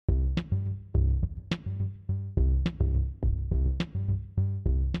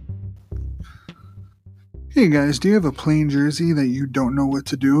Hey guys, do you have a plain jersey that you don't know what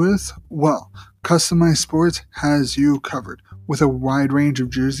to do with? Well, Customized Sports has you covered. With a wide range of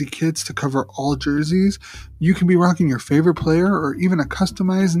jersey kits to cover all jerseys, you can be rocking your favorite player or even a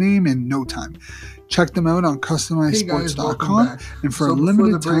customized name in no time. Check them out on CustomizedSports.com, and for a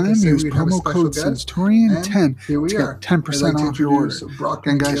limited time, use promo code Centurion10 to get 10% off your order.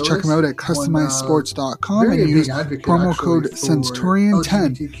 Again, guys, check them out at CustomizedSports.com and use promo code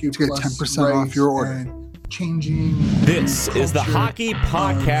Centurion10 to get 10% off your order. This is the Hockey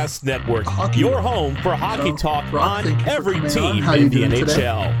Podcast Network, your home for hockey talk on every team in the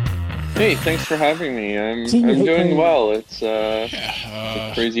NHL. Hey, thanks for having me. I'm doing well. It's a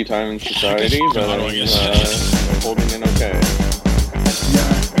crazy time in society, but I'm holding it okay. Yeah,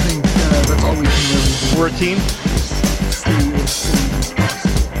 I think that's all we can really do. We're a team.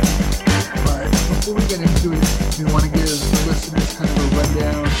 But before we get into it, we want to give the listeners kind of a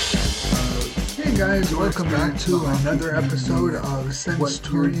rundown. Hey guys, welcome back to another episode of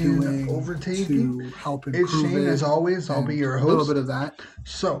Centurion Overtaking. It's Shane, as always. I'll be your host. A little bit of that.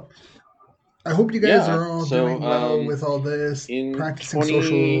 So, I hope you guys are all doing well with all this, practicing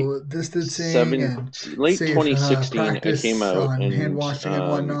social distancing and late safe 2016, I practice came out on and hand washing and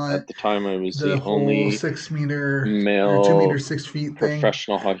whatnot. at the time I was The the whole only 6 meter, male 2 meter 6 feet thing.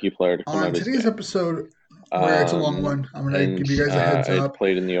 professional hockey player to come On out as today's gay. episode, where it's a long one, I'm going to And, give you guys a heads I up.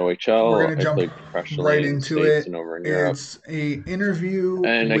 played in the OHL. We're going to I jump played professionally right in the into States it. and over in Europe. It's a interview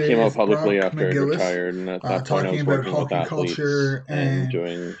And I with came out publicly Brock after I McGillis, retired, and at that point I talking was about working with hockey athletes culture and and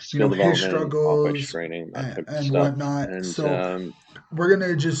doing skill his development, struggles off-ice training, that type of and stuff. whatnot. And So we're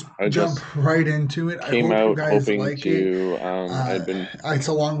gonna just I jump just right into it. I came hope you out guys hoping like it. to. I'd been It's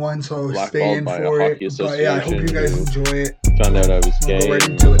a long one, so stay blackballed in by a for it. hockey But yeah, I hope you guys association enjoy it. found out I was We'll gay go right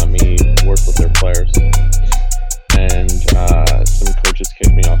and into let me work with their players. And some coaches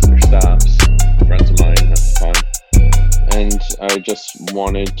kicked me off their staffs, friends of mine at the time. And I just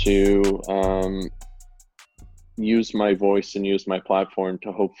wanted to use my voice and use my platform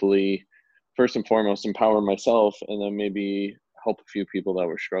to hopefully, first and foremost, empower myself and then maybe help a few people that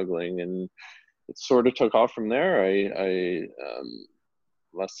were struggling. And it sort of took off from there. I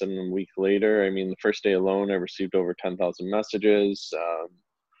less than a week later, the first day alone, I received over 10,000 messages.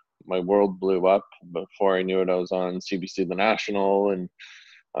 My world blew up. Before I knew it, I was on CBC The National and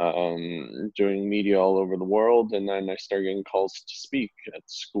doing media all over the world. And then I started getting calls to speak at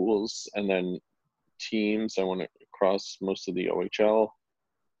schools and then teams. I went across most of the OHL.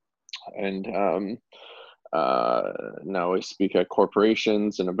 And now I speak at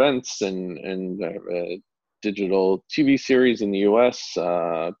corporations and events and I have a digital TV series in the US,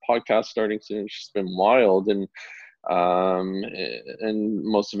 podcast starting soon. It's just been wild. And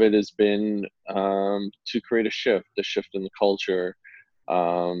most of it has been to create a shift in the culture,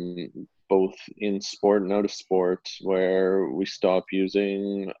 both in sport and out of sport, where we stop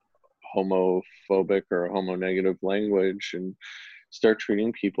using homophobic or homo-negative language and start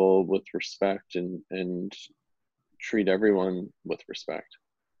treating people with respect and treat everyone with respect.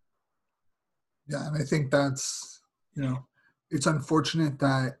 Yeah, and I think that's, it's unfortunate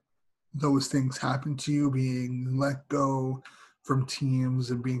that those things happen to you, being let go from teams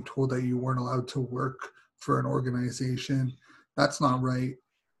and being told that you weren't allowed to work for an organization. That's not right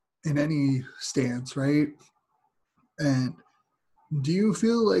in any stance, right? And do you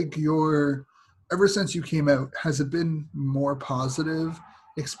feel like ever since you came out, has it been more positive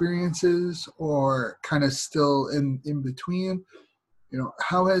experiences or kind of still in between?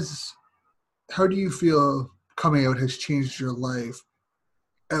 How do you feel coming out has changed your life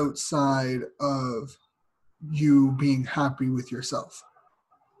outside of you being happy with yourself?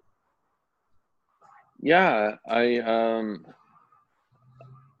 Yeah,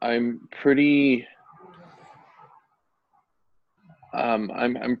 I'm pretty.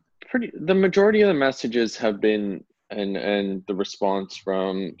 I'm pretty. The majority of the messages have been, and the response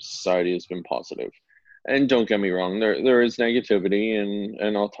from society has been positive. And don't get me wrong, there is negativity,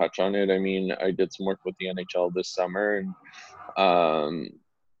 and I'll touch on it. I did some work with the NHL this summer, and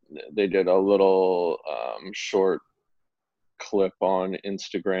they did a little short clip on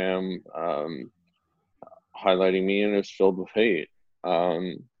Instagram highlighting me, and it was filled with hate.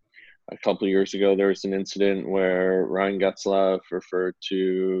 A couple of years ago, there was an incident where Ryan Getzlaf referred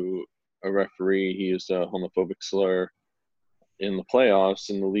to a referee. He used a homophobic slur in the playoffs,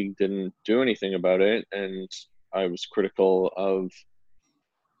 and the league didn't do anything about it. And I was critical of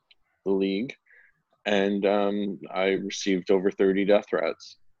the league, and I received over 30 death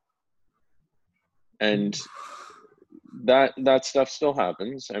threats. And that stuff still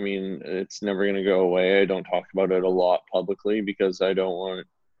happens. It's never going to go away. I don't talk about it a lot publicly because I don't want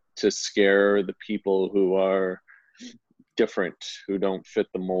to scare the people who are different, who don't fit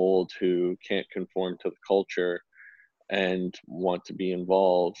the mold, who can't conform to the culture and want to be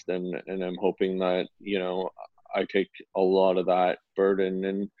involved. And I'm hoping that, you know, I take a lot of that burden.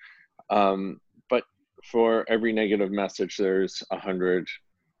 And but for every negative message, there's 100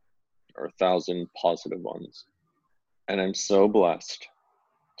 or 1,000 positive ones. And I'm so blessed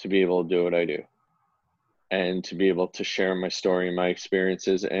to be able to do what I do, and to be able to share my story and my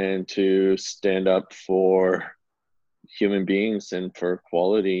experiences, and to stand up for human beings and for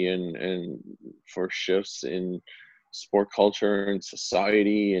equality, and for shifts in sport culture and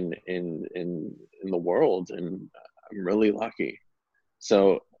society and in the world. And I'm really lucky.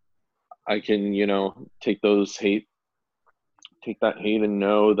 So I can, you know, take that hate and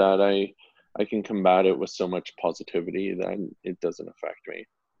know that I can combat it with so much positivity that it doesn't affect me.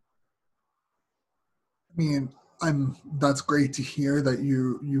 I mean, that's great to hear that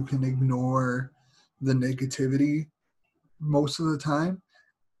you can ignore the negativity most of the time.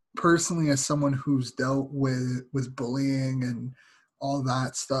 Personally, as someone who's dealt with bullying and all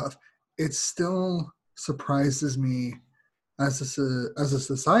that stuff, it still surprises me as a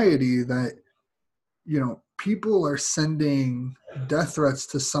society that, you know, people are sending death threats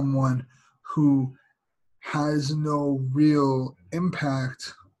to someone who has no real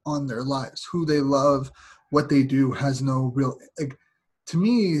impact on their lives. Who they love, what they do has no real, like, to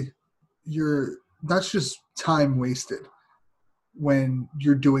me, that's just time wasted when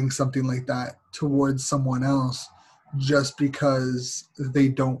you're doing something like that towards someone else just because they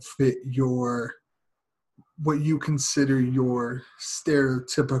don't fit what you consider your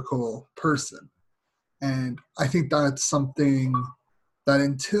stereotypical person. And I think that's something that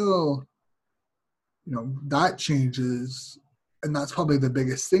until, you know, that changes, and that's probably the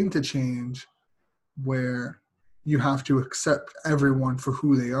biggest thing to change, where you have to accept everyone for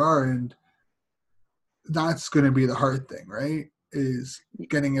who they are. And that's going to be the hard thing, right? Is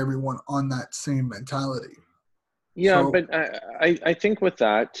getting everyone on that same mentality. Yeah, so, but I think with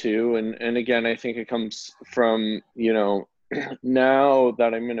that too, and again, I think it comes from, you know, now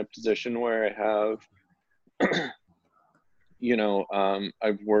that I'm in a position where I have, you know,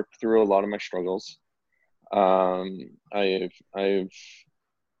 I've worked through a lot of my struggles. I've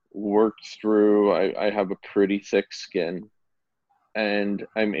worked through, I have a pretty thick skin, and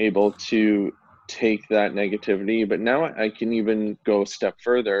I'm able to take that negativity, but now I can even go a step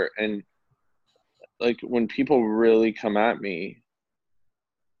further. And like, when people really come at me,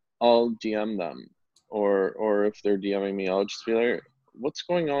 I'll DM them, or if they're DMing me, I'll just be like, what's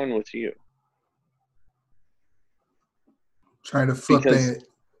going on with you? Try to flip it.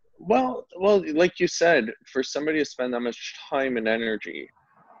 Well, like you said, for somebody to spend that much time and energy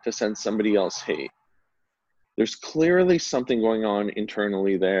to send somebody else hate, there's clearly something going on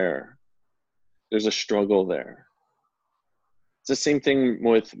internally there. There's a struggle there. It's the same thing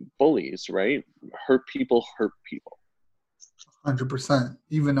with bullies, right? Hurt people hurt people. 100%,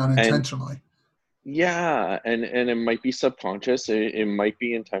 even unintentionally. And it might be subconscious, it might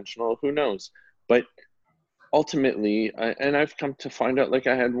be intentional, who knows? But ultimately, and I've come to find out, like,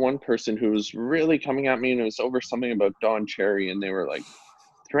 I had one person who was really coming at me, and it was over something about Don Cherry, and they were like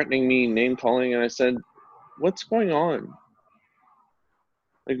threatening me, name calling, and I said, what's going on?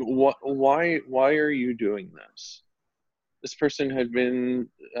 Like, why are you doing this? This person had been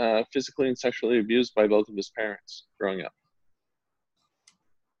physically and sexually abused by both of his parents growing up.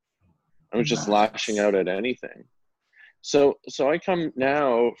 I was just lashing out at anything. So I come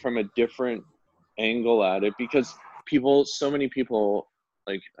now from a different angle at it, because so many people,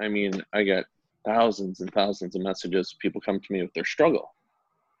 like, I mean, I get thousands and thousands of messages. People come to me with their struggle,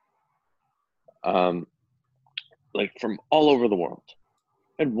 like from all over the world.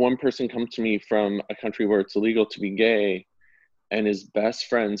 I had one person come to me from a country where it's illegal to be gay, and his best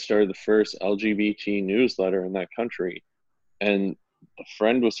friend started the first LGBT newsletter in that country, and the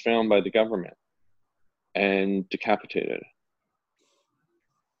friend was found by the government and decapitated.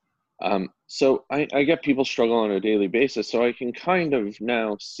 So I get people struggle on a daily basis, so I can kind of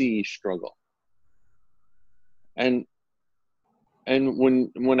now see struggle. And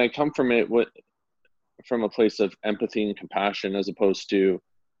when I come from it from a place of empathy and compassion, as opposed to,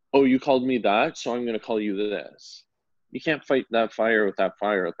 oh, you called me that, so I'm going to call you this. You can't fight that fire with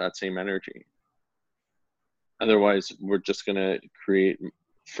that same energy. Otherwise, we're just going to create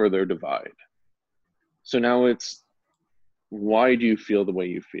further divide. So now it's, why do you feel the way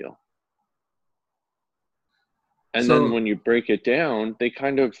you feel? And then when you break it down, they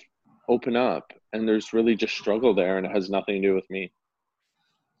kind of open up, and there's really just struggle there, and it has nothing to do with me.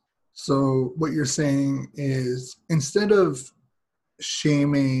 So what you're saying is, instead of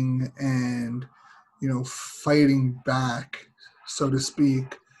shaming and, fighting back, so to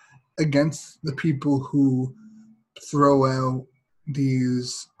speak, against the people who throw out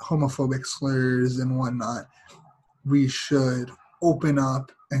these homophobic slurs and whatnot. We should open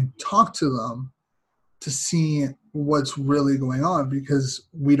up and talk to them to see what's really going on, because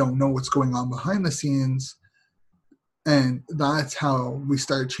we don't know what's going on behind the scenes. And that's how we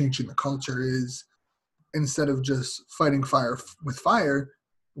start changing the culture, is instead of just fighting fire with fire,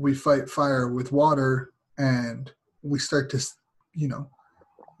 we fight fire with water, and we start to,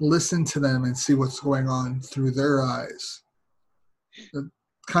 listen to them and see what's going on through their eyes.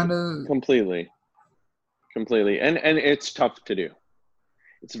 Kind of completely. And it's tough to do.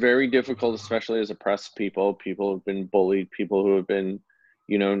 It's very difficult, especially as oppressed people who have been bullied, people who have been,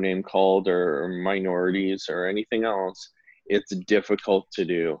 name called, or minorities or anything else. It's difficult to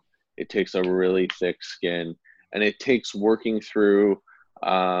do. It takes a really thick skin, and it takes working through,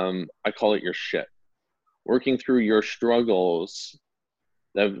 I call it your shit, working through your struggles,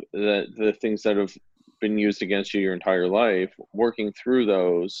 the things that have been used against you your entire life, working through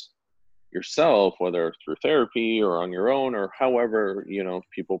those yourself, whether through therapy or on your own, or however,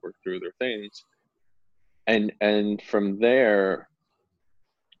 people work through their things. And from there,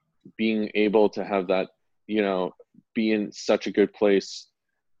 being able to have that, be in such a good place,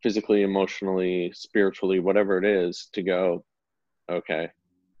 physically, emotionally, spiritually, whatever it is, to go, okay,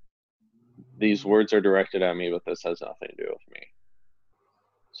 these words are directed at me, but this has nothing to do with me.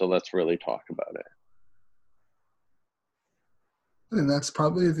 So let's really talk about it. And that's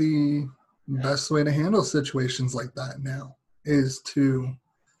probably the best way to handle situations like that now, is to,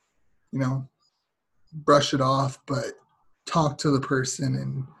 brush it off, but talk to the person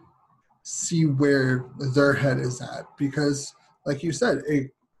and see where their head is at. Because, like you said,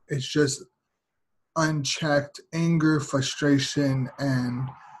 it's just unchecked anger, frustration, and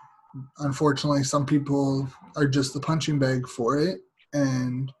unfortunately some people are just the punching bag for it.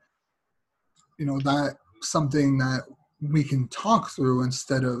 And, that's something that we can talk through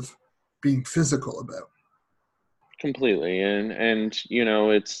instead of being physical about. Completely. And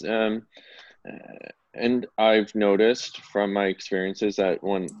it's, and I've noticed from my experiences that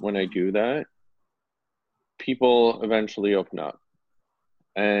when I do that, people eventually open up.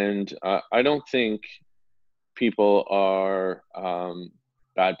 And I don't think people are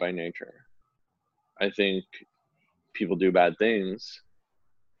bad by nature. I think people do bad things,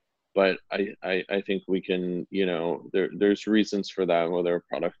 but I think we can, there's reasons for that, whether a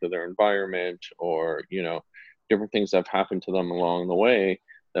product of their environment or, different things that have happened to them along the way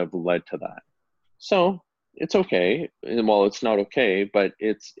that have led to that. So it's okay. Well, it's not okay, but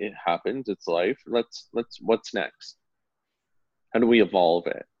it happens. It's life. What's next? How do we evolve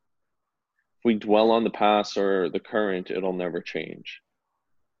it? If we dwell on the past or the current, it'll never change.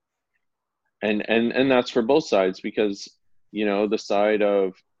 And that's for both sides, because, the side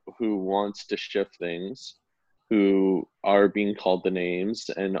of who wants to shift things, who are being called the names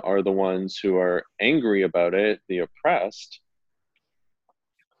and are the ones who are angry about it, the oppressed,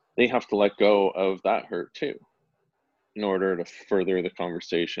 they have to let go of that hurt too, in order to further the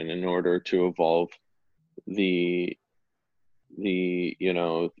conversation, in order to evolve the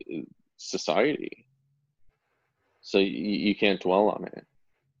society. So you can't dwell on it.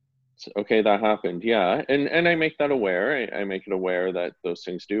 So, okay, that happened, yeah, and I make that aware. I make it aware that those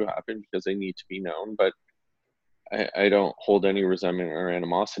things do happen because they need to be known, but I don't hold any resentment or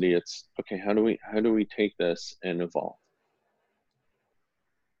animosity. It's okay, how do we take this and evolve?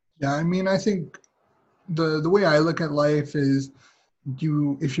 Yeah, I mean, I think the way I look at life is,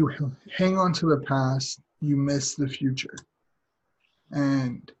 if you hang on to the past, you miss the future.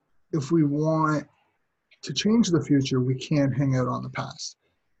 And if we want to change the future, we can't hang out on the past.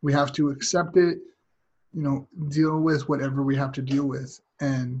 We have to accept it, deal with whatever we have to deal with,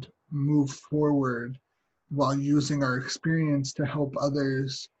 and move forward while using our experience to help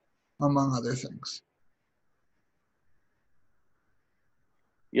others, among other things.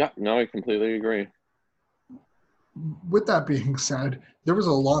 Yeah, no, I completely agree. With that being said, there was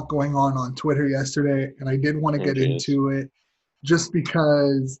a lot going on Twitter yesterday, and I did want to get into it just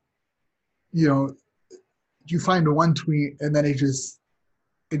because, you find one tweet and then it just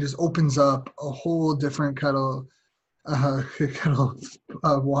opens up a whole different kettle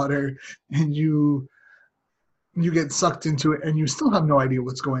of water, and you get sucked into it and you still have no idea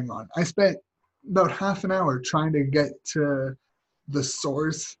what's going on. I spent about half an hour trying to get to the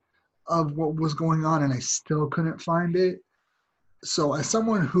source of what was going on, and I still couldn't find it. So as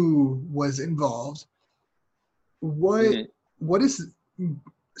someone who was involved, what is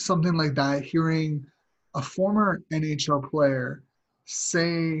something like that, hearing a former NHL player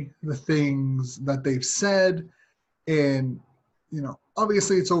say the things that they've said. And,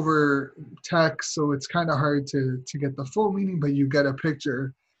 obviously it's over text, so it's kind of hard to get the full meaning, but you get a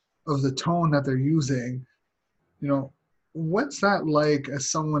picture of the tone that they're using. What's that like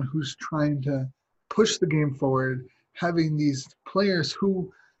as someone who's trying to push the game forward, having these players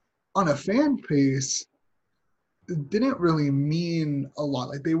who, on a fan base, didn't really mean a lot.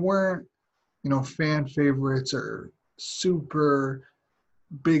 Like, they weren't, fan favorites or super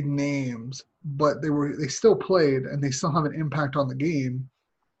big names, but they still played and they still have an impact on the game.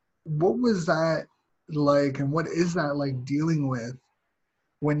 What was that like, and what is that like dealing with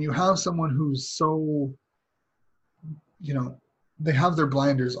when you have someone who's so, they have their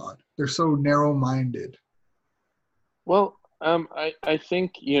blinders on. They're so narrow-minded. Well, I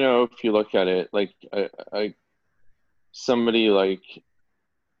think, if you look at it, like somebody like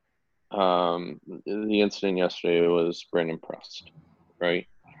the incident yesterday was Brandon Prust, right?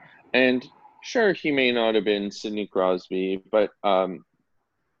 And sure, he may not have been Sidney Crosby, but the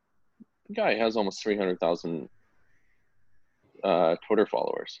guy has almost 300,000 Twitter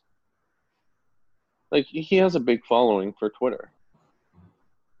followers. Like, he has a big following for Twitter.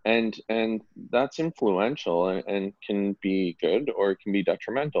 And that's influential and can be good, or it can be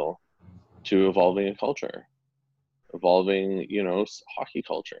detrimental to evolving a culture, evolving, hockey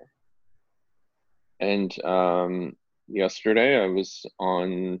culture. And yesterday I was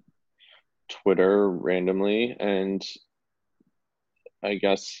on Twitter randomly, and I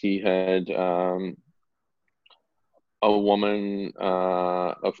guess he had a woman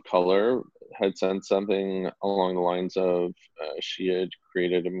of color had sent something along the lines of she had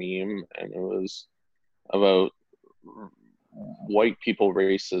created a meme, and it was about white people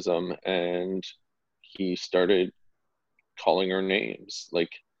racism, and he started calling her names, like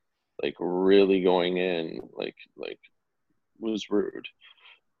really going in, like was rude.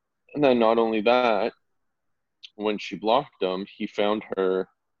 And then not only that, when she blocked him, he found her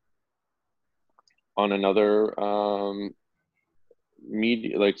on another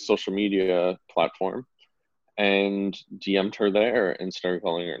media, like social media platform, and DM'd her there and started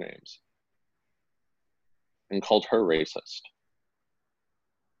calling her names and called her racist.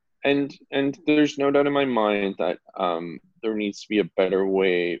 And there's no doubt in my mind that there needs to be a better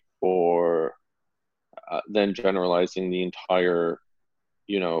way for than generalizing the entire,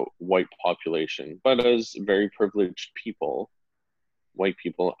 white population. But as very privileged people, white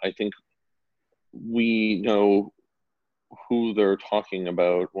people, I think we know who they're talking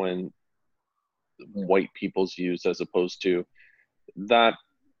about when white people's used, as opposed to that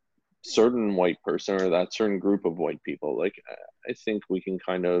certain white person or that certain group of white people. Like, I think we can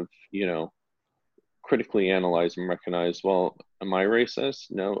kind of, critically analyze and recognize, well, am I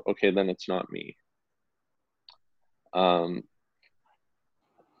racist? No. Okay, then it's not me.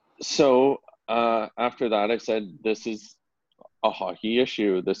 So after that, I said, this is a hockey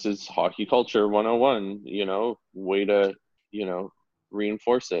issue. This is hockey culture 101, way to,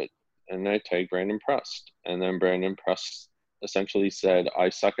 reinforce it. And I tagged Brandon Prust. And then Brandon Prust essentially said, I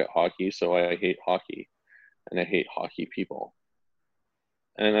suck at hockey, so I hate hockey. And I hate hockey people.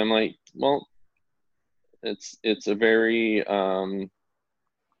 And I'm like, well, it's a very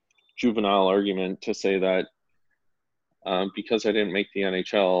juvenile argument to say that because I didn't make the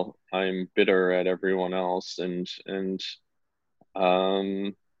NHL, I'm bitter at everyone else, and this,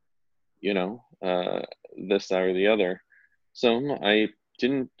 that, or the other. So I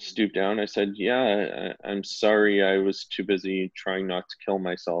didn't stoop down. I said, yeah, I'm sorry, I was too busy trying not to kill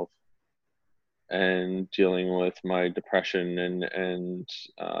myself and dealing with my depression and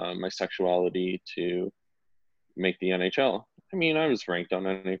my sexuality to make the NHL. I mean, I was ranked on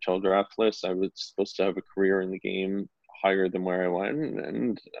NHL draft lists. I was supposed to have a career in the game higher than where I went,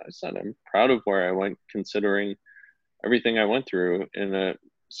 and I said I'm proud of where I went, considering everything I went through in a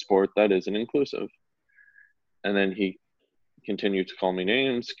sport that isn't inclusive. And then he continued to call me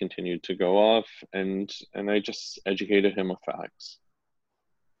names, continued to go off, and I just educated him with facts.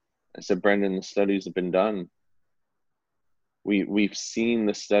 I said, Brendan, the studies have been done. We've seen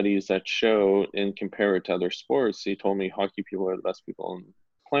the studies that show and compare it to other sports. He told me hockey people are the best people on the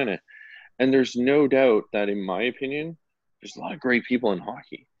planet. And there's no doubt that, in my opinion, there's a lot of great people in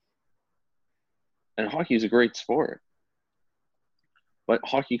hockey. And hockey is a great sport. But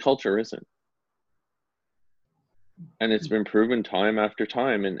hockey culture isn't. And it's been proven time after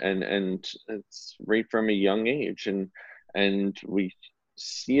time, and it's right from a young age. And we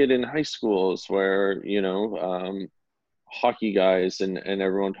see it in high schools where, hockey guys and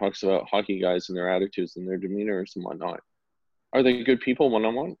everyone talks about hockey guys and their attitudes and their demeanors and whatnot. Are they good people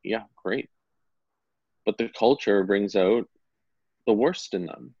one-on-one? Yeah, great. But the culture brings out the worst in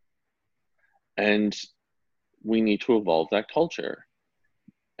them. And we need to evolve that culture.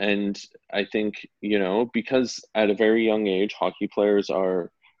 And I think, because at a very young age, hockey players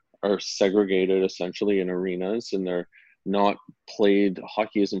are segregated essentially in arenas, and they're not played,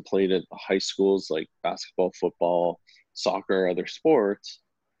 hockey isn't played at high schools like basketball, football, soccer, other sports.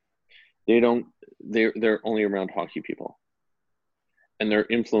 They're only around hockey people. And they're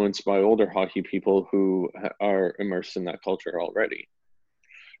influenced by older hockey people who are immersed in that culture already.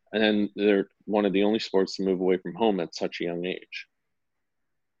 And then they're one of the only sports to move away from home at such a young age.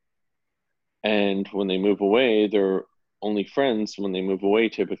 And when they move away, their only friends when they move away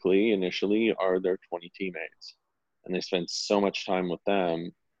typically initially are their 20 teammates. And they spend so much time with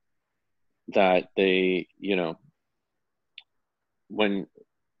them that they, when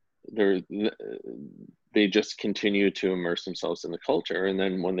they just continue to immerse themselves in the culture. And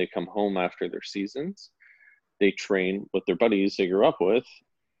then when they come home after their seasons, they train with their buddies they grew up with,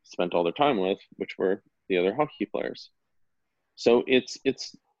 spent all their time with, which were the other hockey players. So it's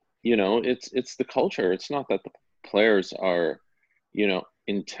the culture. It's not that the players are,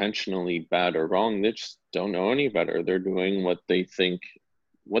 intentionally bad or wrong. They just don't know any better. They're doing what they think,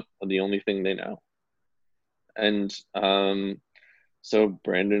 what the only thing they know. And so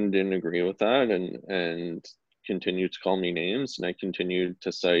Brandon didn't agree with that and continued to call me names, and I continued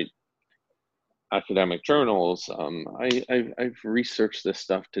to cite academic journals. I've researched this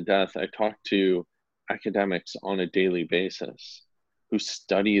stuff to death. I talk to academics on a daily basis who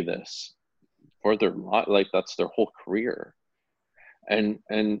study this for their lot, like that's their whole career. And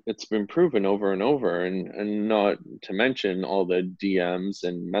it's been proven over and over, and not to mention all the DMs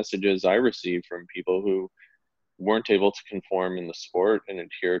and messages I received from people who weren't able to conform in the sport and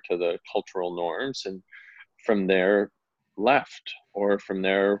adhere to the cultural norms, and from there left, or from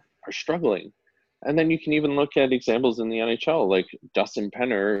there are struggling. And then you can even look at examples in the NHL, like Dustin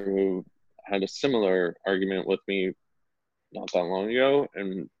Penner, who had a similar argument with me not that long ago,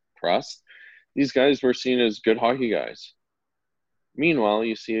 and Prust. These guys were seen as good hockey guys. Meanwhile,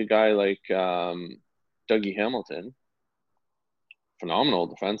 you see a guy like Dougie Hamilton,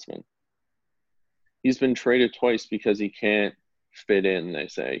 phenomenal defenseman. He's been traded twice because he can't fit in, they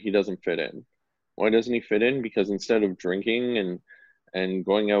say. He doesn't fit in. Why doesn't he fit in? Because instead of drinking and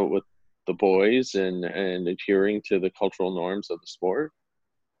going out with the boys and adhering to the cultural norms of the sport,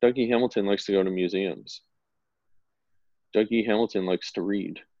 Dougie Hamilton likes to go to museums. Dougie Hamilton likes to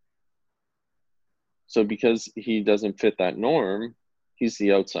read. So because he doesn't fit that norm, he's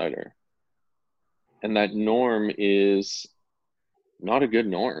the outsider. And that norm is not a good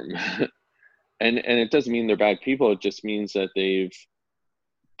norm. And it doesn't mean they're bad people. It just means that they've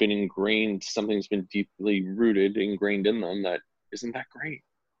been ingrained, something's been deeply rooted, ingrained in them that isn't that great.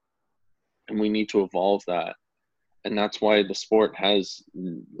 And we need to evolve that. And that's why the sport has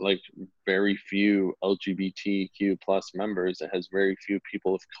like very few LGBTQ plus members. It has very few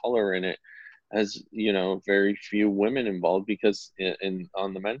people of color in it. Has, very few women involved, because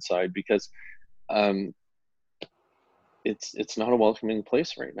on the men's side, because it's not a welcoming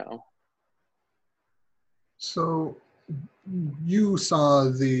place right now. So you saw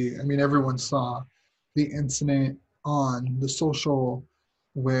everyone saw the incident on The Social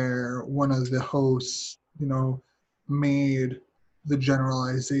where one of the hosts, made the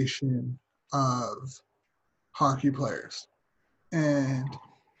generalization of hockey players. And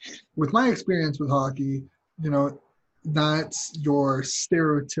with my experience with hockey, that's your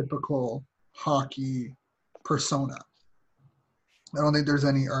stereotypical hockey persona. I don't think there's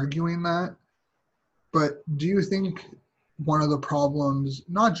any arguing that. But do you think one of the problems,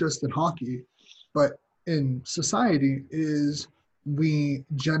 not just in hockey, but in society, is we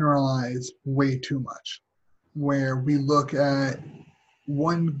generalize way too much, where we look at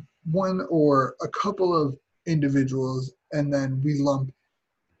one or a couple of individuals and then we lump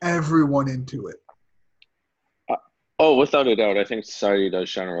everyone into it? Without a doubt, I think society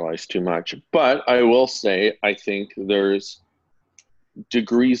does generalize too much. But I will say, I think there's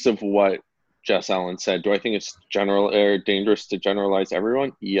degrees of what Jess Allen said. Do I think it's dangerous to generalize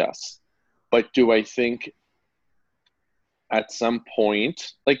everyone? Yes. But do I think at some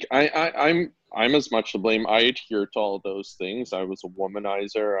point, like I'm as much to blame. I adhere to all those things. I was a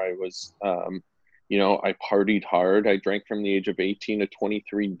womanizer. I was, I partied hard. I drank from the age of 18 to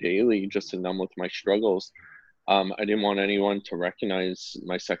 23 daily just to numb with my struggles. I didn't want anyone to recognize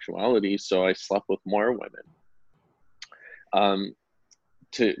my sexuality, so I slept with more women.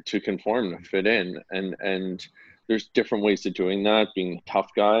 To conform, to fit in, and there's different ways of doing that, being the tough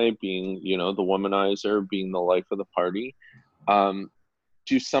guy, being the womanizer, being the life of the party.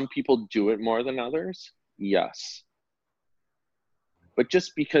 Do some people do it more than others? Yes. But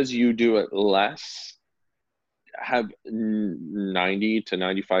just because you do it less, have 90 to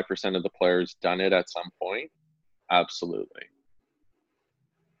 95% of the players done it at some point? Absolutely.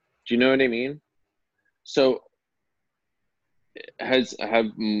 Do you know what I mean? So have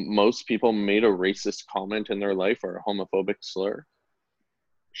most people made a racist comment in their life or a homophobic slur?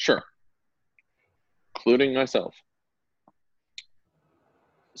 Sure. Including myself.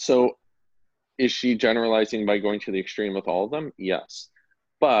 So is she generalizing by going to the extreme with all of them? Yes.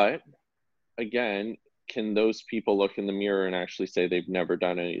 But again, can those people look in the mirror and actually say they've never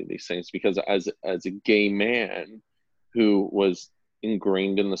done any of these things? Because as a gay man who was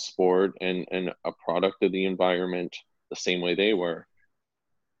ingrained in the sport and a product of the environment the same way they were,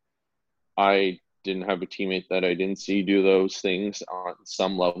 I didn't have a teammate that I didn't see do those things on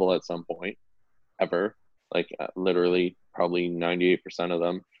some level at some point, ever. Like literally probably 98% of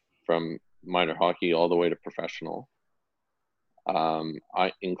them, from minor hockey all the way to professional,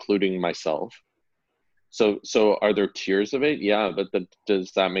 including myself. So are there tiers of it? Yeah, but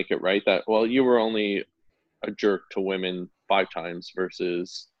does that make it right that, well, you were only a jerk to women 5 times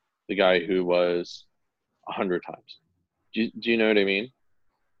versus the guy who was 100 times? Do you know what I mean?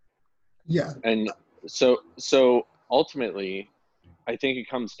 Yeah. And so ultimately, I think it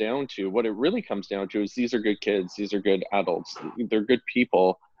comes down to, what it really comes down to is, these are good kids, these are good adults, they're good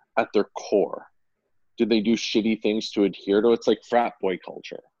people at their core. Do they do shitty things to adhere to? It's like frat boy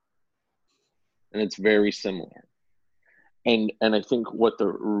culture. And it's very similar. And I think what the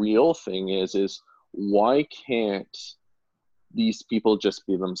real thing is why can't these people just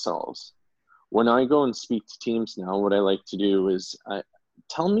be themselves? When I go and speak to teams now, what I like to do is,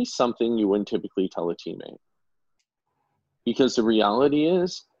 tell me something you wouldn't typically tell a teammate. Because the reality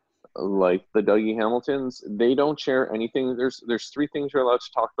is, like the Dougie Hamiltons, they don't share anything. There's 3 things you're allowed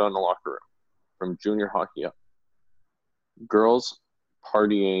to talk about in the locker room from junior hockey up: girls,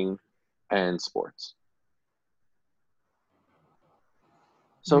 partying, and sports.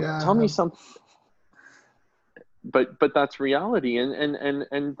 So tell me something. But that's reality,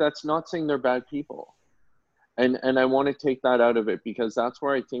 and that's not saying they're bad people. And I want to take that out of it, because that's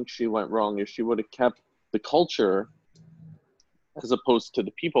where I think she went wrong. If she would have kept the culture as opposed to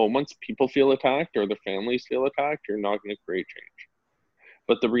the people. Once people feel attacked or their families feel attacked, you're not going to create change.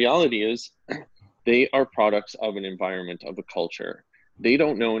 But the reality is, they are products of an environment, of a culture. They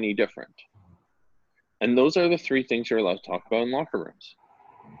don't know any different. And those are the 3 things you're allowed to talk about in locker rooms.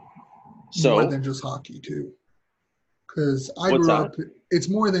 So, more than just hockey too. Because I grew up, it's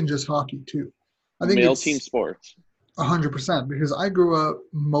more than just hockey too. I think male it's team sports. 100%, because I grew up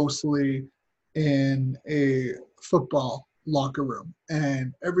mostly in a football locker room,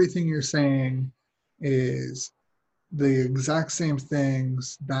 and everything you're saying is the exact same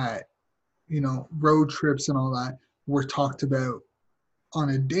things that, road trips and all that were talked about on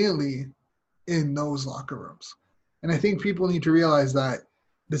a daily in those locker rooms. And I think people need to realize that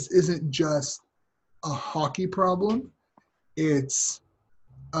this isn't just a hockey problem, it's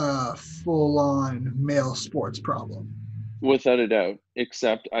a full-on male sports problem. Without a doubt,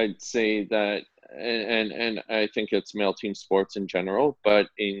 except I'd say that, and I think it's male team sports in general, but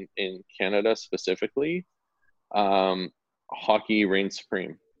in Canada specifically, hockey reigns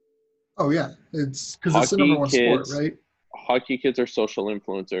supreme. Oh yeah, it's because it's the number one sport, right? Hockey kids are social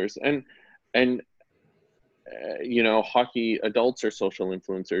influencers, and hockey adults are social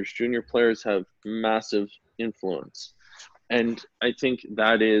influencers. Junior players have massive influence, and I think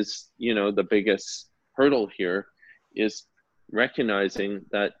that is, the biggest hurdle here is recognizing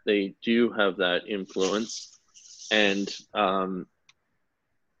that they do have that influence, and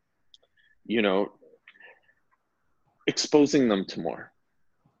exposing them to more.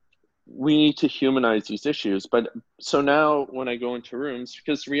 We need to humanize these issues. But so now when I go into rooms,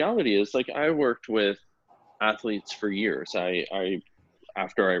 because the reality is, like, I worked with athletes for years. I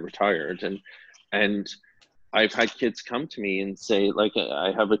after I retired, and I've had kids come to me and say, like,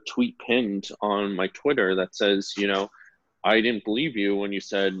 I have a tweet pinned on my Twitter that says, I didn't believe you when you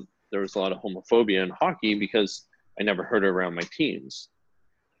said there was a lot of homophobia in hockey, because I never heard it around my teams.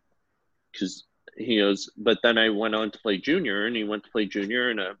 Because he goes, but then I went on to play junior, and he went to play junior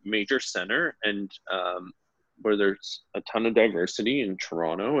in a major center, and where there's a ton of diversity in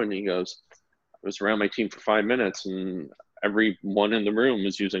Toronto. And he goes, I was around my team for 5 minutes, and everyone in the room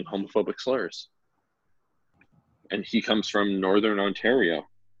was using homophobic slurs. And he comes from Northern Ontario.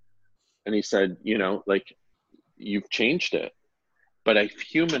 And he said, like, you've changed it, but I've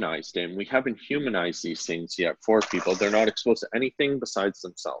humanized him. We haven't humanized these things yet for people. They're not exposed to anything besides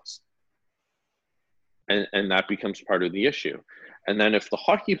themselves. And that becomes part of the issue. And then if the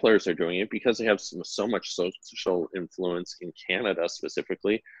hockey players are doing it, because they have so much social influence in Canada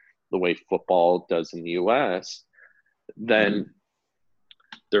specifically, the way football does in the US, then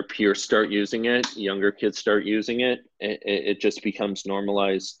their peers start using it, younger kids start using it, it just becomes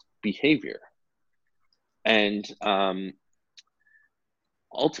normalized behavior. And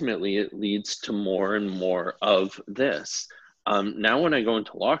ultimately, it leads to more and more of this. Now when I go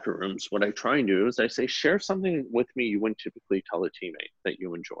into locker rooms, what I try and do is I say, share something with me you wouldn't typically tell a teammate that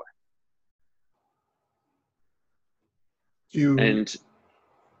you enjoy. And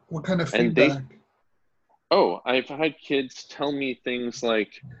what kind of feedback? I've had kids tell me things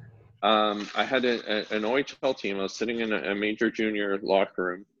like, I had an OHL team. I was sitting in a major junior locker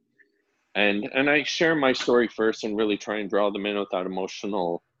room, and I share my story first and really try and draw them in with that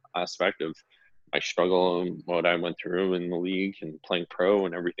emotional aspect of my struggle and what I went through in the league and playing pro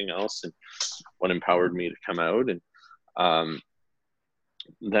and everything else, and what empowered me to come out. And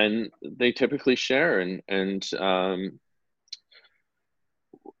then they typically share, and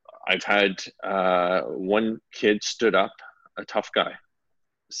I've had one kid stood up, a tough guy,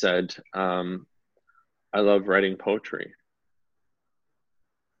 said, I love writing poetry.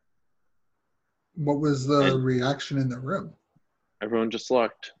 What was the reaction in the room? Everyone just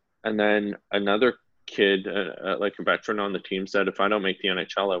looked. And then another kid, like a veteran on the team, said, if I don't make the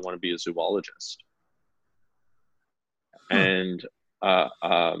NHL, I want to be a zoologist. And a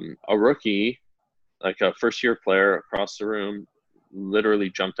rookie, like a first-year player across the room, literally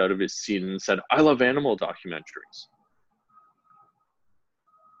jumped out of his seat and said, I love animal documentaries.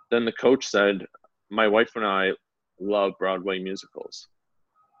 Then the coach said, my wife and I love Broadway musicals.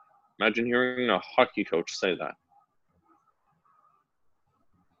 Imagine hearing a hockey coach say that.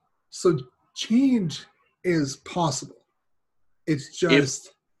 So change is possible. It's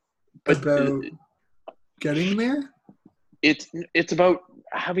just about getting there. It's about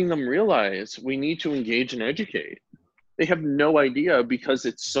having them realize we need to engage and educate. They have no idea because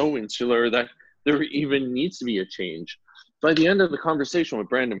it's so insular that there even needs to be a change. By the end of the conversation with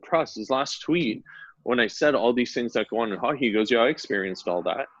Brandon Prust, his last tweet, when I said all these things that go on in hockey, he goes, yeah, I experienced all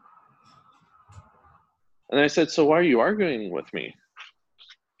that. And I said, so why are you arguing with me?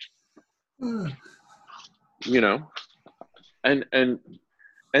 You know, and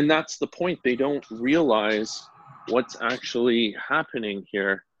that's the point. They don't realize what's actually happening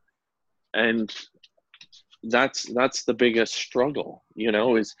here, and that's the biggest struggle, you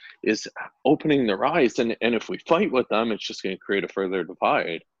know, is opening their eyes. And if we fight with them, it's just going to create a further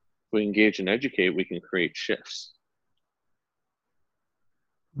divide. If we engage and educate, we can create shifts,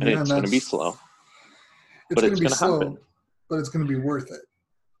 and it's going to be slow. It's going to be slow, but it's going to be worth it.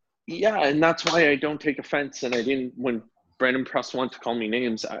 Yeah, and that's why I don't take offense. And I didn't, when Brandon Prust wanted to call me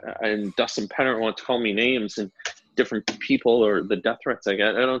names, and Dustin Penner wanted to call me names, and different people or the death threats I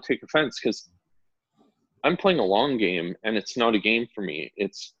get, I don't take offense, because I'm playing a long game, and it's not a game for me.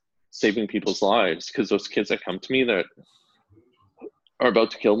 It's saving people's lives, because those kids that come to me that are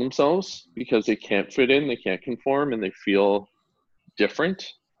about to kill themselves because they can't fit in, they can't conform, and they feel different,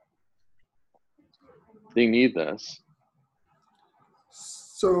 they need this.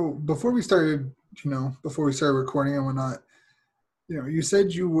 So before we started recording and whatnot, you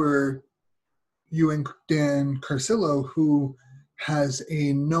said you and Dan Carcillo, who has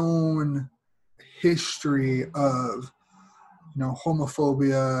a known history of,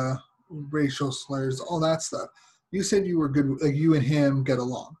 homophobia, racial slurs, all that stuff. You said you were good, like you and him get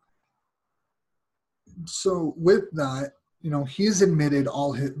along. So with that, he's admitted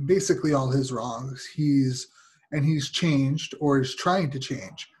basically all his wrongs. He's changed, or is trying to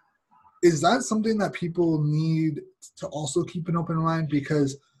change. Is that something that people need to also keep an open mind?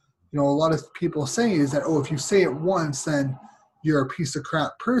 Because, a lot of people say is that, if you say it once, then you're a piece of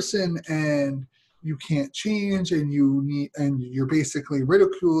crap person and you can't change, and you're basically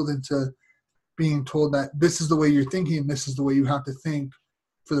ridiculed into being told that this is the way you're thinking, this is the way you have to think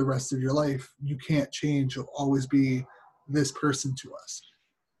for the rest of your life. You can't change. You'll always be this person to us.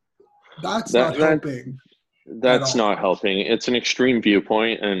 That's not helping. That's not helping. It's an extreme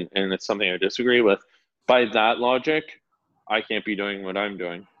viewpoint, and it's something I disagree with. By that logic, I can't be doing what I'm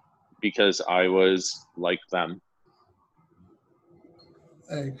doing because I was like them.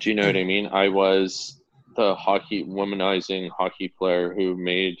 Do you know what I mean? I was the womanizing hockey player who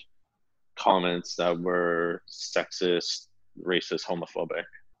made comments that were sexist, racist, homophobic.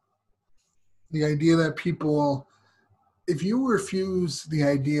 The idea that people, if you refuse the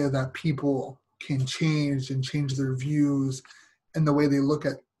idea that people can change and change their views and the way they look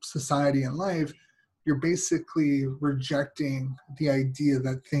at society and life, you're basically rejecting the idea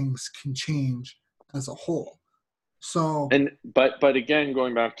that things can change as a whole. So, but again,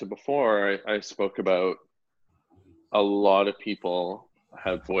 going back to before, I spoke about a lot of people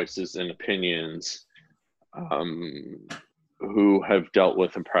have voices and opinions who have dealt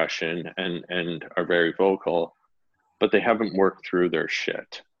with oppression and are very vocal, but they haven't worked through their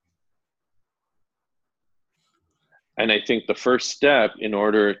shit. And I think the first step in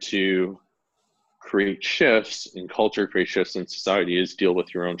order to create shifts in culture, create shifts in society, is deal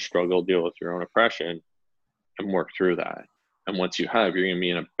with your own struggle, deal with your own oppression, and work through that. And once you have, you're going to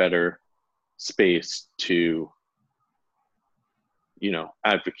be in a better space to,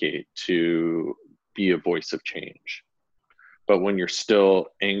 advocate, to be a voice of change. But when you're still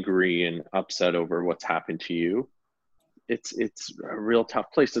angry and upset over what's happened to you, it's a real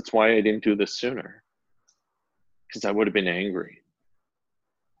tough place. That's why I didn't do this sooner, because I would have been angry.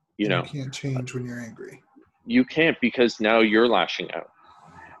 You can't change when you're angry. You can't, because now you're lashing out,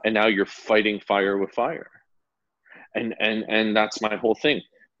 and now you're fighting fire with fire. And that's my whole thing.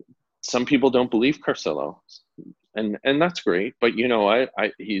 Some people don't believe Carcillo, and that's great. But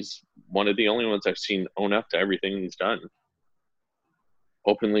he's one of the only ones I've seen own up to everything he's done,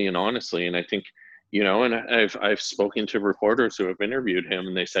 openly and honestly. And I think, and I've spoken to reporters who have interviewed him,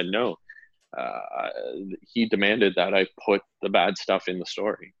 and they said no. He demanded that I put the bad stuff in the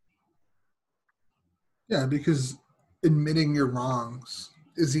story. Yeah, because admitting your wrongs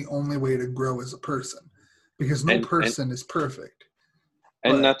is the only way to grow as a person, because no person is perfect.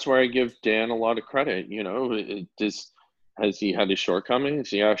 And that's where I give Dan a lot of credit. Has he had his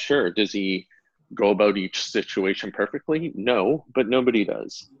shortcomings? Yeah, sure. Does he go about each situation perfectly? No, but nobody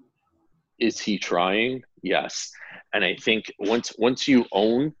does. Is he trying? Yes. And I think once you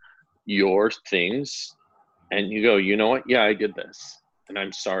own your things and you go, you know what? Yeah, I did this, and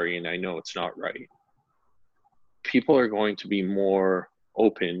I'm sorry, and I know it's not right. People are going to be more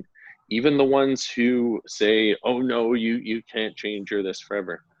open. Even the ones who say, oh no, you can't change, you're this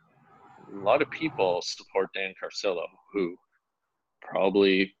forever. A lot of people support Dan Carcillo who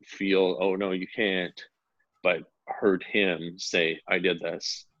probably feel, oh no, you can't, but heard him say, I did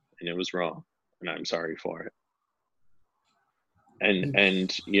this and it was wrong and I'm sorry for it.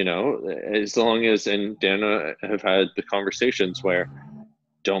 And as long as, and Dan have had the conversations where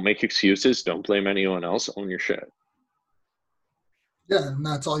don't make excuses, don't blame anyone else, own your shit. Yeah, and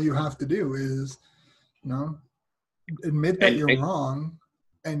that's all you have to do is, admit that you're wrong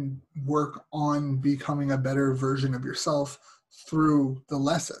and work on becoming a better version of yourself through the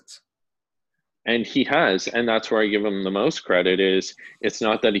lessons. And he has, and that's where I give him the most credit. Is it's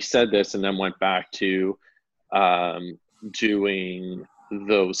not that he said this and then went back to doing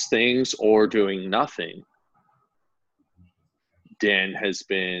those things or doing nothing. Dan has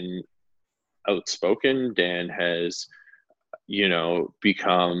been outspoken. Dan has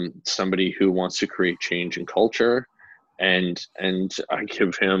become somebody who wants to create change in culture, and I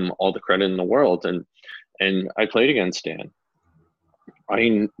give him all the credit in the world. And I played against Dan.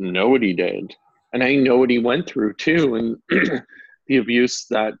 I know what he did, and I know what he went through too, and the abuse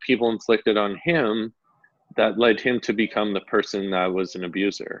that people inflicted on him that led him to become the person that was an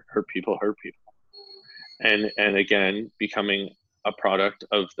abuser. Hurt people, and again becoming a product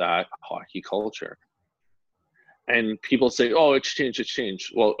of that hockey culture. And people say, oh, it's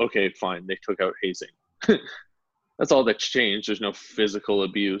changed. Well, okay, fine. They took out hazing. That's all that's changed. There's no physical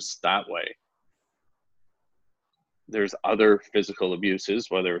abuse that way. There's other physical abuses,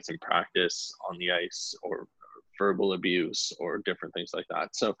 whether it's in practice, on the ice, or verbal abuse, or different things like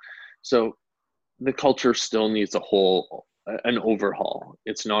that. So the culture still needs an overhaul.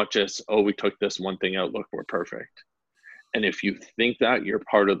 It's not just, oh, we took this one thing out, look, we're perfect. And if you think that, you're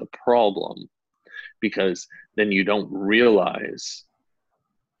part of the problem, because then you don't realize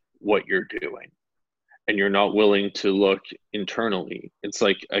what you're doing and you're not willing to look internally. It's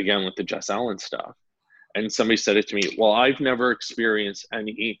like, again, with the Jess Allen stuff. And somebody said it to me, well, I've never experienced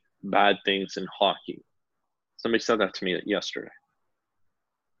any bad things in hockey. Somebody said that to me yesterday.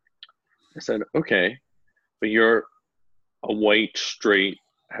 I said, okay, but you're a white, straight,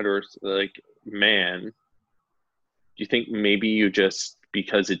 man. Do you think maybe you just,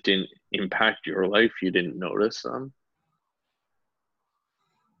 because it didn't impact your life, you didn't notice them?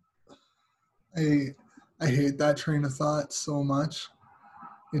 I hate that train of thought so much.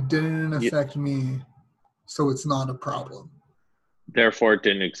 It didn't affect me, so it's not a problem. Therefore, it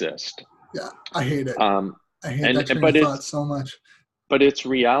didn't exist. Yeah, I hate it. I hate that train of thought so much. But it's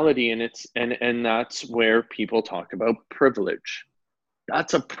reality, and that's where people talk about privilege.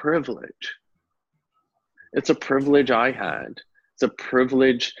 That's a privilege. It's a privilege I had. It's a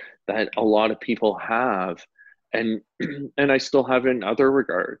privilege that a lot of people have, and I still have in other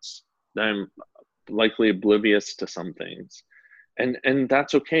regards. I'm likely oblivious to some things. And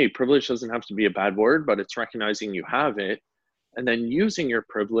that's okay. Privilege doesn't have to be a bad word, but it's recognizing you have it and then using your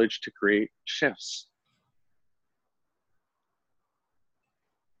privilege to create shifts.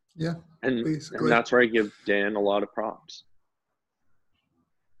 Yeah. And that's where I give Dan a lot of props.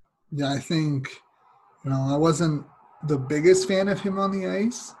 Yeah, I think, I wasn't the biggest fan of him on the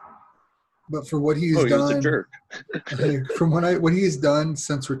ice, but for what he's done, he was a jerk. From what he's done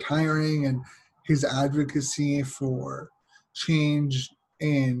since retiring and his advocacy for change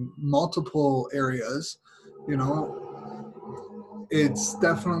in multiple areas, it's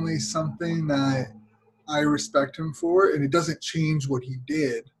definitely something that I respect him for, and it doesn't change what he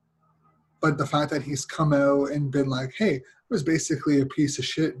did. But the fact that he's come out and been like, hey, I was basically a piece of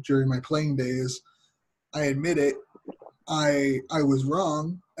shit during my playing days. I admit it. I was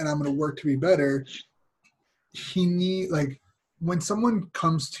wrong, and I'm going to work to be better. When someone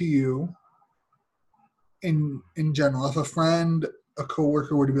comes to you in general, if a friend, a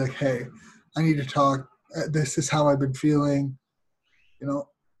coworker were to be like, hey, I need to talk. This is how I've been feeling.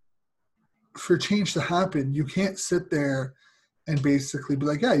 For change to happen, you can't sit there and basically be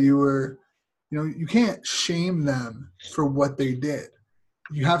like, yeah, you were, you can't shame them for what they did.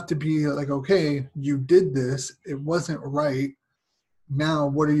 You have to be like, okay, you did this. It wasn't right. Now,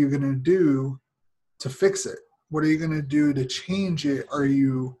 what are you going to do to fix it? What are you going to do to change it? Are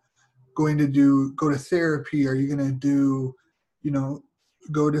you going to go to therapy? Are you going to do,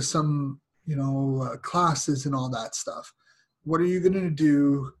 go to some, classes and all that stuff? What are you going to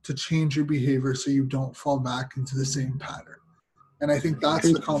do to change your behavior so you don't fall back into the same pattern? And I think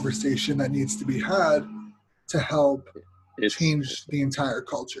that's the conversation that needs to be had to help change the entire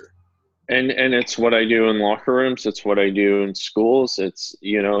culture. And it's what I do in locker rooms. It's what I do in schools. It's,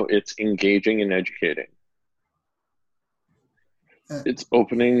 it's engaging and educating. It's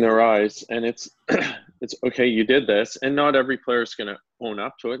opening their eyes, and it's okay, you did this, and not every player is going to own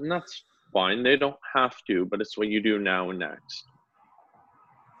up to it, and that's fine. They don't have to, but it's what you do now and next.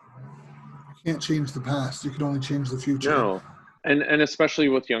 You can't change the past. You can only change the future. No. And especially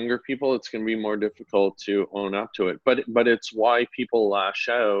with younger people, it's going to be more difficult to own up to it. But it's why people lash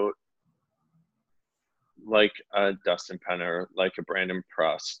out, like a Dustin Penner, like a Brandon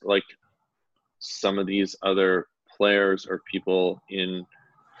Prust, like some of these other players or people in,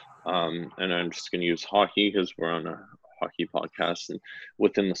 and I'm just going to use hockey because we're on a hockey podcast, and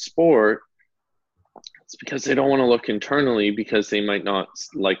within the sport, it's because they don't want to look internally because they might not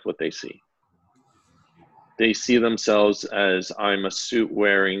like what they see. They see themselves as, I'm a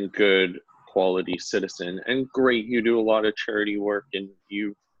suit-wearing, good quality citizen. And great, you do a lot of charity work and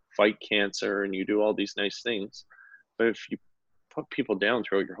you fight cancer and you do all these nice things. But if you put people down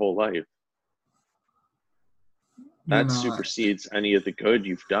throughout your whole life, that supersedes any of the good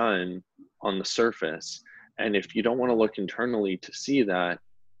you've done on the surface. And if you don't want to look internally to see that,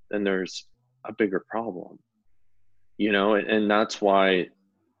 then there's a bigger problem. And that's why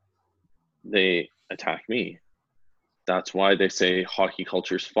they attack me. That's why they say hockey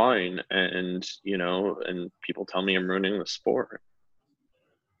culture's fine, and and people tell me I'm ruining the sport.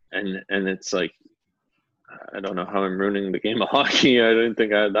 And it's like, I don't know how I'm ruining the game of hockey. I didn't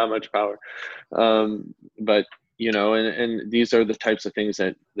think I had that much power. But and these are the types of things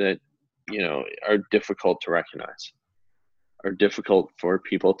that are difficult to recognize, are difficult for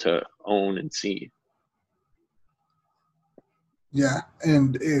people to own and see. Yeah,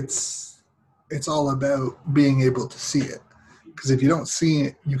 and it's all about being able to see it. Because if you don't see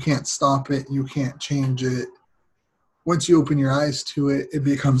it, you can't stop it, you can't change it. Once you open your eyes to it, it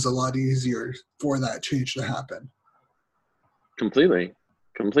becomes a lot easier for that change to happen. Completely.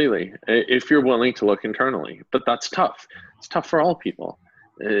 If you're willing to look internally. But that's tough. It's tough for all people.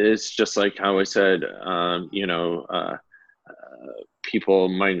 It's just like how I said, people,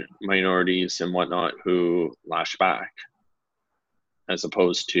 minorities and whatnot who lash back, as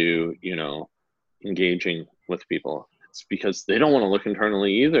opposed to, engaging with people. It's because they don't want to look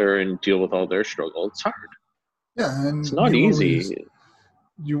internally either and deal with all their struggle. It's hard. Yeah, and it's not easy.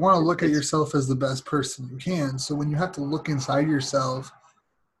 You want to look at yourself as the best person you can. So when you have to look inside yourself,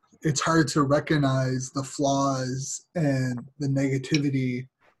 it's hard to recognize the flaws and the negativity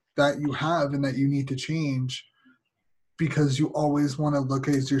that you have and that you need to change, because you always want to look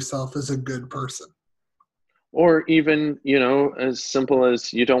at yourself as a good person. Or even, as simple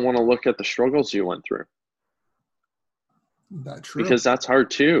as you don't want to look at the struggles you went through. That's true. Because that's hard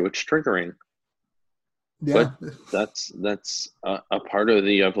too. It's triggering. Yeah. But that's a part of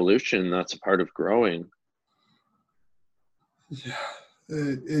the evolution. That's a part of growing. Yeah,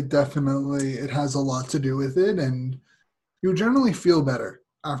 it definitely, it has a lot to do with it. And you generally feel better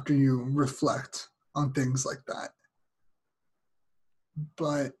after you reflect on things like that.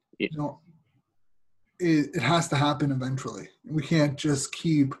 But, it has to happen eventually. We can't just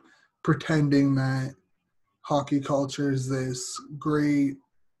keep pretending that hockey culture is this great,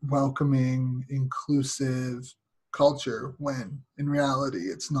 welcoming, inclusive culture when in reality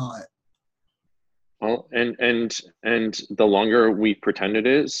it's not. Well, and the longer we pretend it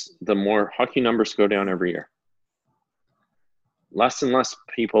is, the more hockey numbers go down every year. Less and less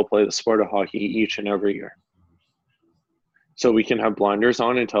people play the sport of hockey each and every year. So we can have blinders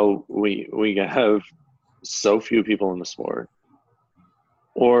on until we have so few people in the sport.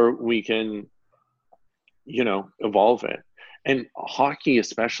 Or we can, evolve it. And hockey,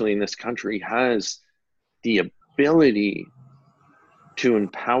 especially in this country, has the ability to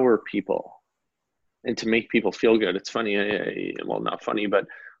empower people and to make people feel good. It's funny, well, not funny, but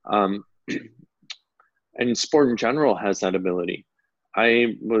and sport in general has that ability.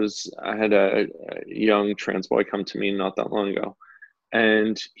 I had a young trans boy come to me not that long ago,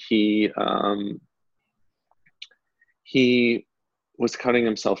 and he was cutting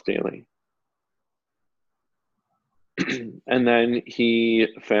himself daily. And then he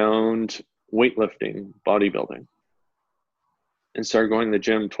found weightlifting, bodybuilding, and started going to the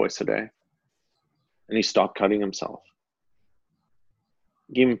gym twice a day. And he stopped cutting himself.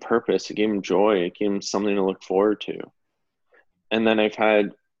 It gave him purpose. It gave him joy. It gave him something to look forward to. And then I've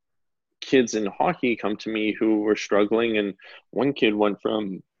had kids in hockey come to me who were struggling. And one kid went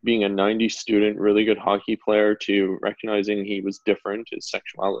from being a 90 student, really good hockey player, to recognizing he was different, his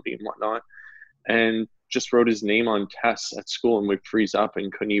sexuality and whatnot, and just wrote his name on tests at school and would freeze up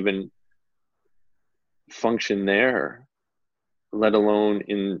and couldn't even function there, let alone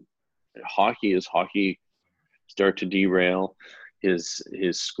in hockey. As hockey started to derail, his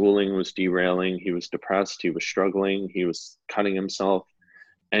schooling was derailing. He was depressed. He was struggling. He was cutting himself,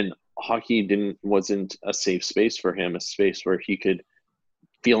 and hockey wasn't a safe space for him, a space where he could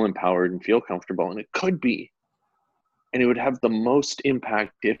feel empowered and feel comfortable. And it could be, and it would have the most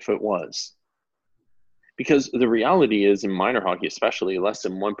impact if it was. Because the reality is, in minor hockey especially, less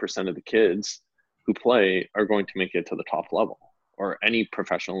than 1% of the kids who play are going to make it to the top level, or any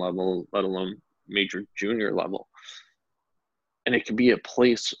professional level, let alone major junior level. And it can be a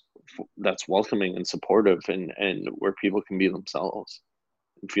place that's welcoming and supportive, and where people can be themselves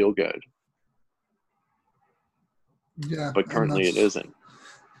and feel good. Yeah. But currently it isn't.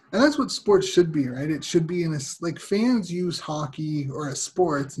 And that's what sports should be, right? It should be fans use hockey or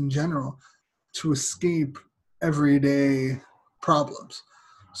sports in general to escape everyday problems.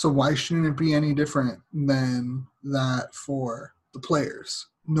 So why shouldn't it be any different than that for the players,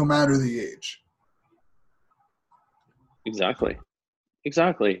 no matter the age? Exactly.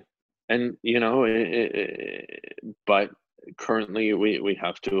 And, but currently we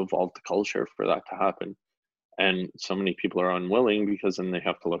have to evolve the culture for that to happen. And so many people are unwilling because then they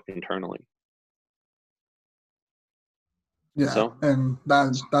have to look internally. Yeah, and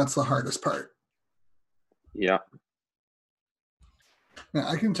that's the hardest part. Yeah. Yeah,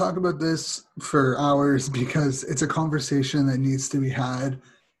 I can talk about this for hours because it's a conversation that needs to be had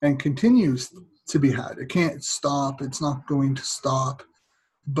and continues to be had. It can't stop. It's not going to stop.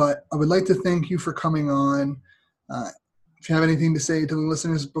 But I would like to thank you for coming on. If you have anything to say to the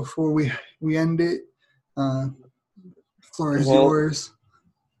listeners before we end it, the floor is yours.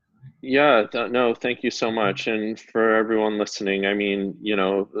 Yeah, no, thank you so much. And for everyone listening, I mean,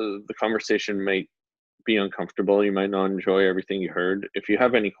 the conversation may be uncomfortable. You might not enjoy everything you heard. If you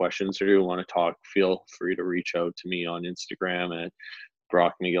have any questions or you want to talk, feel free to reach out to me on Instagram at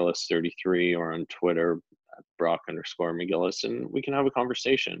Brock McGillis33 or on Twitter at Brock_McGillis, and we can have a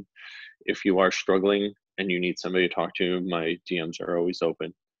conversation. If you are struggling and you need somebody to talk to, my DMs are always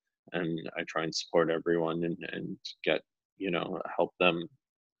open, and I try and support everyone and get, help them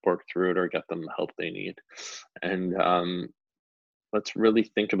work through it or get them the help they need. And let's really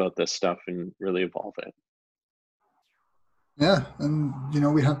think about this stuff and really evolve it. Yeah, and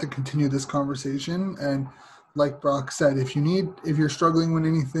we have to continue this conversation. And like Brock said, if you're struggling with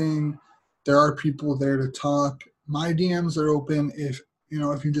anything, there are people there to talk. My DMs are open. If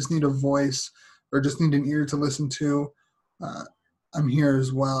you just need a voice or just need an ear to listen to, I'm here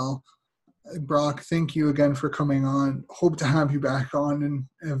as well. Brock, thank you again for coming on. Hope to have you back on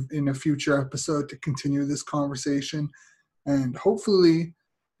in a future episode to continue this conversation. And hopefully,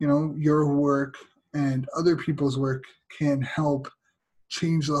 your work and other people's work can help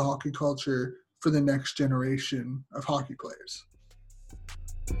change the hockey culture for the next generation of hockey players.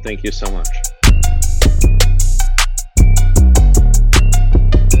 Thank you so much.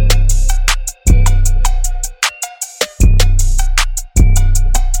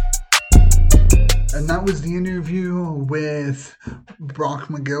 that was the interview with Brock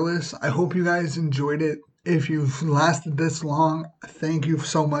McGillis. I hope you guys enjoyed it. If you've lasted this long, thank you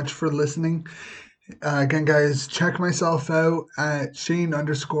so much for listening. Again, guys, check myself out at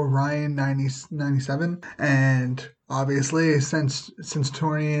Shane_Ryan97 and obviously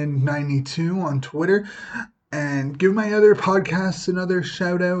Centurion92 on Twitter. And give my other podcasts another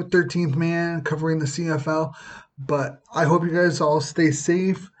shout out, 13th Man, covering the CFL. But I hope you guys all stay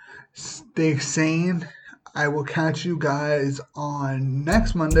safe, stay sane. I will catch you guys on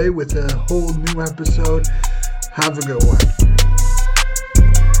next Monday with a whole new episode. Have a good one.